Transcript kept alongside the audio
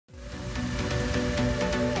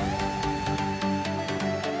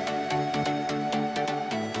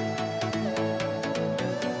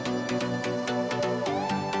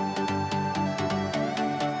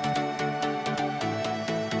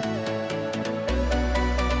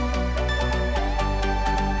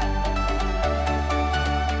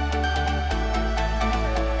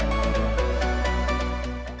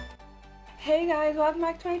welcome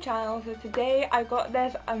back to my channel. So today I got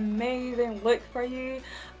this amazing look for you.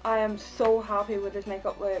 I am so happy with this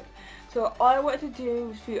makeup look. So all I wanted to do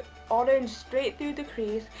was put orange straight through the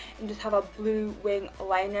crease and just have a blue wing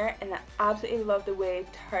liner, and I absolutely love the way it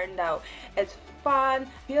turned out. It's fun, I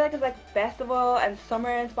feel like it's like festival and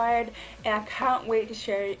summer inspired, and I can't wait to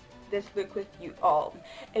share this look with you all.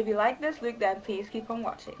 If you like this look, then please keep on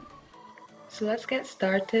watching. So let's get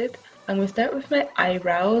started. I'm going to start with my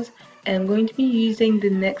eyebrows, and I'm going to be using the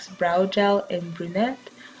NYX Brow Gel in Brunette.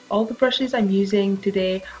 All the brushes I'm using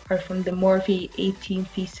today are from the Morphe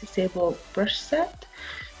 18-piece Sable brush set.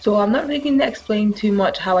 So I'm not really going to explain too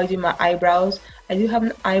much how I do my eyebrows. I do have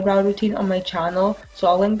an eyebrow routine on my channel, so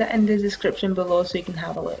I'll link that in the description below so you can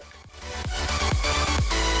have a look.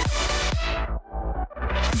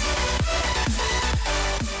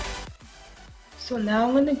 So now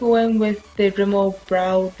I'm going to go in with the Rimmel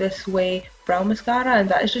Brow This Way brow mascara, and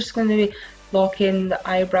that is just going to be lock in the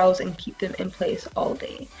eyebrows and keep them in place all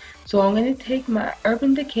day. So I'm going to take my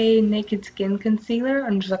Urban Decay Naked Skin Concealer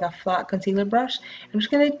and just like a flat concealer brush. I'm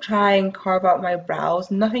just going to try and carve out my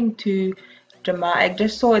brows, nothing too dramatic,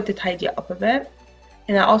 just so to tidy it up a bit.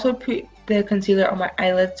 And I also put the concealer on my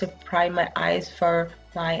eyelids to prime my eyes for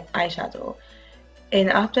my eyeshadow. And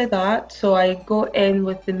after that, so I go in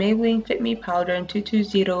with the Maybelline Fit Me Powder in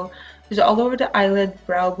 220, just all over the eyelid,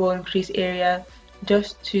 brow bone, crease area,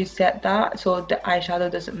 just to set that so the eyeshadow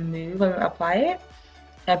doesn't move when I apply it.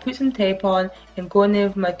 And I put some tape on and going in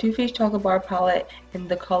with my Too Faced Chocolate Bar palette in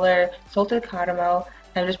the color Salted Caramel.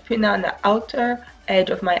 I'm just putting that on the outer edge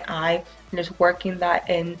of my eye and just working that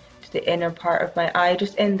in to the inner part of my eye,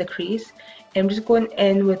 just in the crease. I'm just going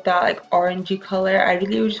in with that like orangey color. I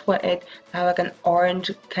really just wanted to have like an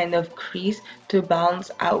orange kind of crease to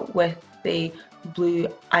balance out with the blue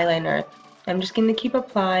eyeliner. I'm just going to keep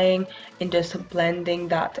applying and just blending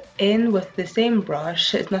that in with the same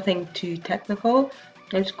brush. It's nothing too technical.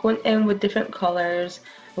 I'm just going in with different colors.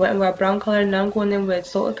 I went in with a brown color, now I'm going in with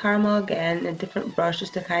Salted Caramel again, a different brush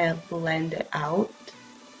just to kind of blend it out.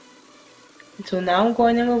 So now I'm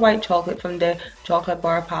going in with White Chocolate from the Chocolate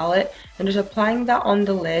Bar palette and just applying that on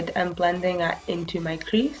the lid and blending that into my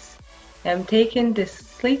crease. I'm taking this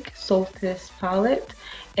sleek Solstice palette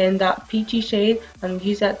in that peachy shade and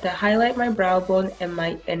use that to highlight my brow bone and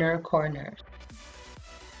my inner corner.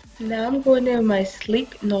 Now I'm going in with my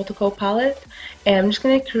sleek Nautical palette and I'm just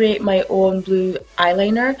going to create my own blue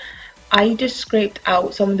eyeliner. I just scraped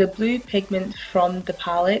out some of the blue pigment from the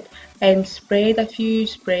palette and sprayed a few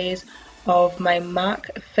sprays of my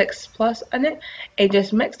MAC Fix Plus in it, and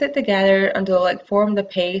just mixed it together until it like formed a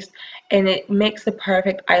paste, and it makes the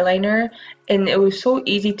perfect eyeliner. And it was so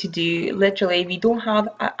easy to do. Literally, if you don't have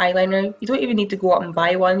an eyeliner, you don't even need to go out and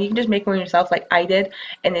buy one. You can just make one yourself like I did,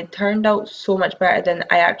 and it turned out so much better than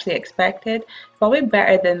I actually expected. Probably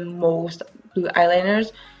better than most blue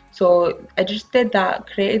eyeliners. So I just did that,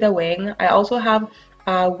 created a wing. I also have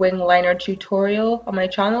a wing liner tutorial on my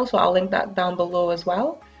channel, so I'll link that down below as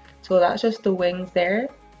well. So that's just the wings there.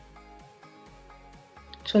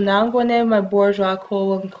 So now I'm going in with my Bourjois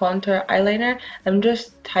Kohl Contour Eyeliner. I'm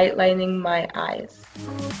just tight lining my eyes.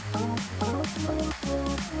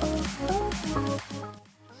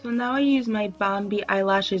 So now I use my Bambi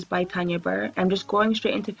Eyelashes by Tanya Burr. I'm just going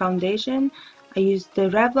straight into foundation. I use the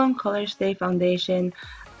Revlon Colourstay foundation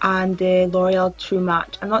and the L'Oreal True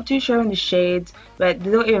Match. I'm not too sure on the shades, but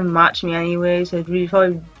they don't even match me anyway, so it really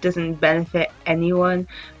probably doesn't benefit anyone.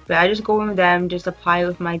 But I just go in with them, just apply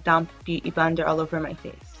with my damp beauty blender all over my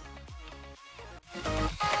face.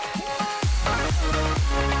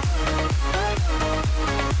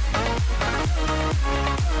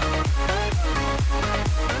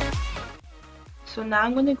 So now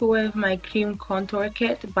I'm going to go in with my Cream Contour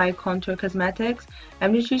Kit by Contour Cosmetics.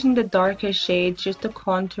 I'm just using the darkest shades just to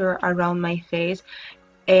contour around my face.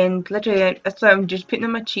 And literally, that's why I'm just putting it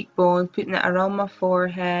on my cheekbones, putting it around my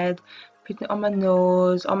forehead, putting it on my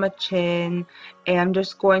nose, on my chin, and I'm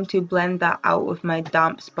just going to blend that out with my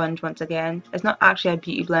damp sponge once again. It's not actually a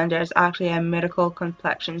beauty blender, it's actually a Miracle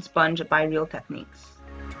Complexion Sponge by Real Techniques.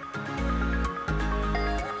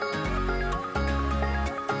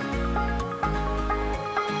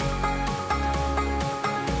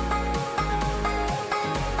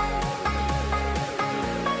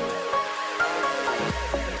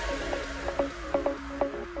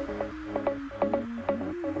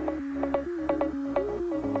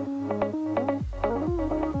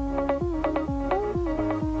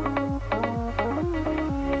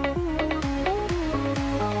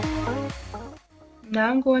 Now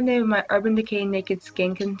I'm going in with my Urban Decay Naked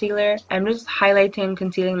Skin Concealer. I'm just highlighting and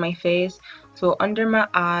concealing my face. So under my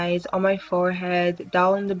eyes, on my forehead,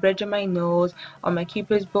 down the bridge of my nose, on my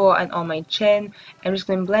cupid's bow and on my chin. I'm just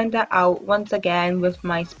going to blend that out once again with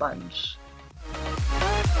my sponge.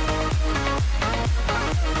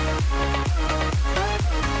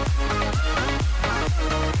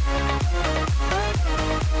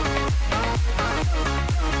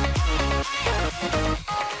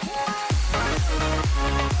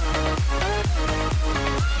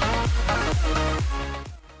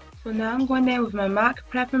 So now I'm going in with my MAC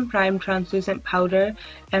Prep and Prime translucent powder.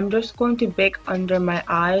 I'm just going to bake under my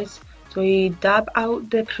eyes. So you dab out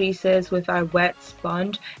the creases with our wet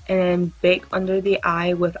sponge and then bake under the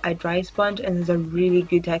eye with a dry sponge, and it's a really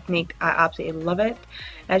good technique. I absolutely love it.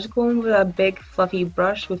 I just go in with a big fluffy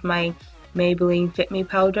brush with my Maybelline Fit Me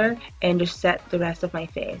Powder and just set the rest of my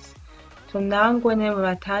face. So now I'm going in with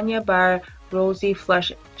my Tanya Rosy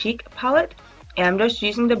Flush Cheek Palette. And I'm just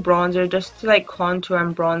using the bronzer just to like contour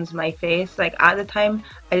and bronze my face. Like at the time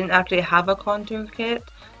I didn't actually have a contour kit,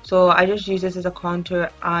 so I just use this as a contour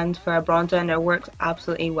and for a bronzer, and it works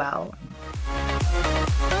absolutely well.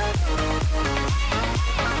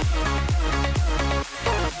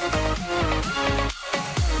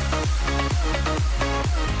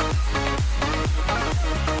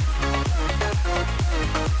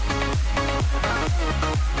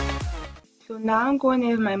 So now I'm going in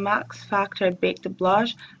with my Max Factor Baked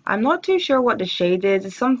Blush. I'm not too sure what the shade is.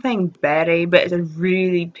 It's something berry, but it's a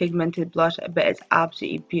really pigmented blush, but it's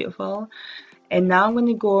absolutely beautiful. And now I'm going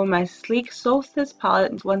to go in my sleek Solstice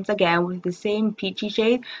palette once again with the same peachy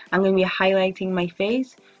shade. I'm going to be highlighting my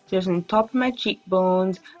face. So just on the top of my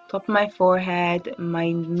cheekbones, top of my forehead,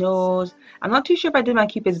 my nose. I'm not too sure if I did my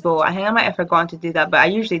cupid's bow. I think I might have forgotten to do that, but I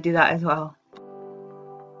usually do that as well.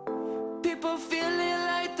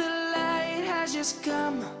 Just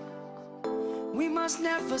come, we must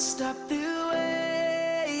never stop the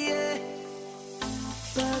way, yeah.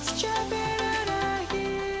 Birds chirping and I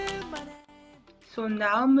hear my name. So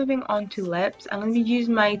now moving on to lips, I'm going to be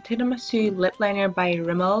using my Tiramisu lip liner by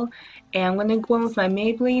Rimmel, and I'm going to go in with my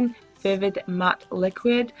Maybelline Vivid Matte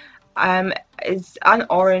Liquid. It's an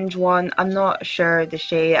orange one. I'm not sure the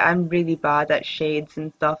shade. I'm really bad at shades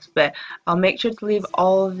and stuff, but I'll make sure to leave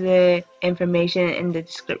all of the information in the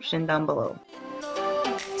description down below.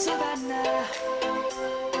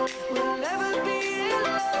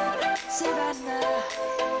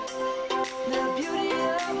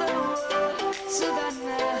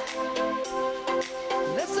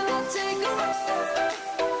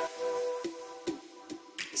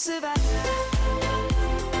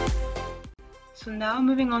 So now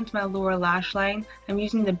moving on to my lower lash line, I'm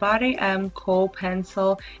using the Barry Kohl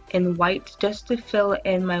pencil in white just to fill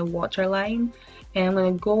in my waterline. And I'm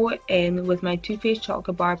going to go in with my Too Faced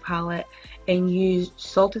Chocolate Bar palette and use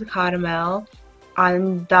Salted Caramel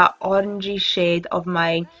and that orangey shade of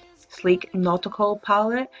my sleek Nautical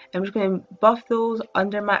palette. I'm just going to buff those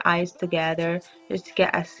under my eyes together just to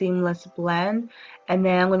get a seamless blend. And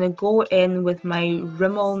then I'm going to go in with my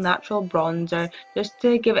Rimmel natural bronzer just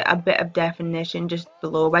to give it a bit of definition just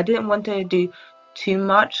below. But I didn't want to do too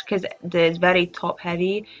much because it's very top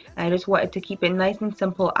heavy, and I just wanted to keep it nice and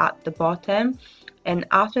simple at the bottom. And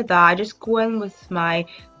after that I just go in with my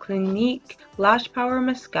Clinique Lash Power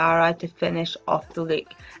Mascara to finish off the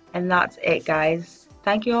look. And that's it, guys.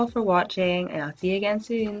 Thank you all for watching, and I'll see you again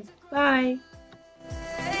soon. Bye!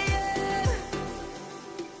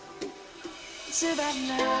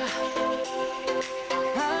 Savannah,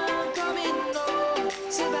 I'm coming home,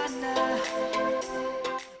 Savannah.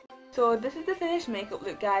 So this is the finished makeup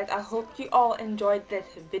look, guys. I hope you all enjoyed this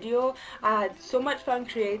video. I had so much fun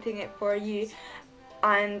creating it for you,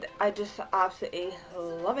 and I just absolutely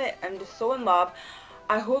love it. I'm just so in love.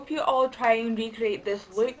 I hope you all try and recreate this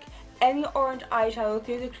look. Any orange eyeshadow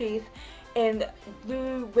through the crease in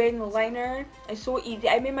blue wing liner. It's so easy.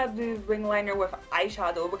 I made my blue wing liner with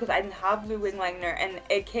eyeshadow because I didn't have blue wing liner, and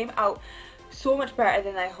it came out so much better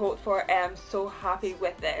than I hoped for, and I'm so happy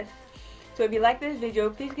with this. So if you like this video,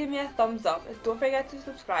 please give me a thumbs up. Don't forget to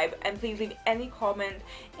subscribe, and please leave any comment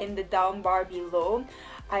in the down bar below.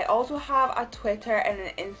 I also have a Twitter and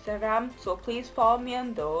an Instagram, so please follow me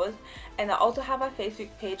on those. And I also have a Facebook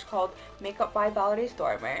page called Makeup by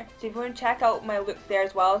Valeriestormer. So if you want to check out my looks there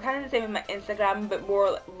as well, kind of the same with my Instagram, but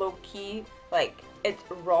more low key, like it's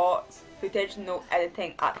raw footage, no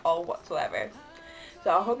editing at all whatsoever.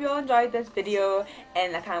 So I hope you all enjoyed this video,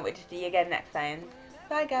 and I can't wait to see you again next time.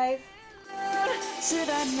 Bye guys!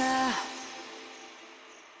 Savannah.